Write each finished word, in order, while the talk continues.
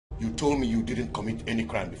You told me you didn't commit any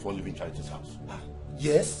crime before leaving Charity's house.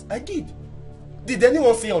 Yes, I did. Did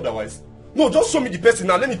anyone say otherwise? No, just show me the person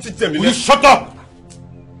now. Let me teach them. Will you shut up?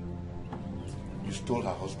 You stole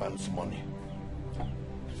her husband's money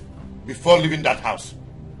before leaving that house.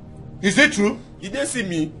 Is it true? He didn't see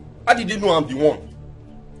me. How did he know I'm the one?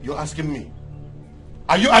 You're asking me?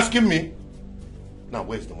 Are you asking me? Now,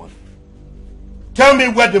 where's the money? Tell me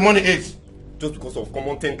where the money is. Just because of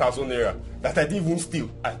common 10,000 naira that I didn't even steal,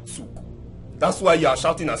 I took. That's why you are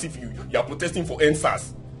shouting as if you are protesting for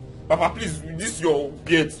NSAS. Papa, please, this is your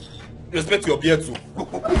beard. Respect your beard too.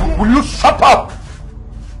 Will you shut up?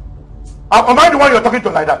 Am I the one you're talking to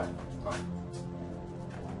like that?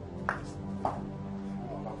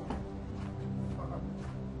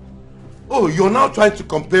 Oh, you're now trying to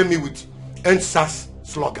compare me with NSAS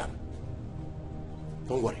slogan.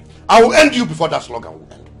 Don't worry. I will end you before that slogan will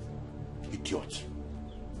end. Idiot.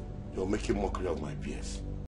 You're making mockery of my peers.